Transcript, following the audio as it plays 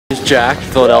Jack,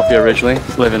 Philadelphia originally,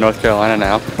 live in North Carolina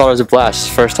now. Thought it was a blast.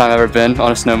 First time I've ever been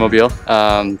on a snowmobile.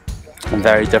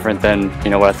 Very different than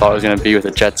what I thought it was going to be with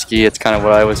a jet ski. It's kind of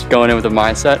what I was going in with a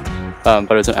mindset, but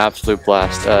it was an absolute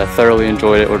blast. Thoroughly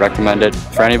enjoyed it. Would recommend it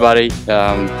for anybody.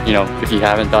 If you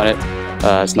haven't done it,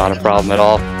 it's not a problem at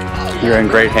all. You're in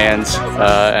great hands,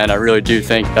 and I really do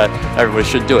think that everybody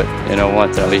should do it,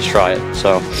 once and at least try it.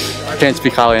 So can't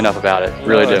speak highly enough about it,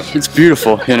 really do. It's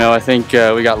beautiful, I think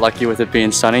we got lucky with it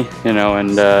being sunny,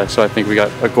 and so I think we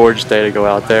got a gorgeous day to go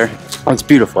out there. It's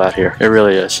beautiful out here, it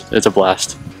really is. It's a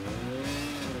blast.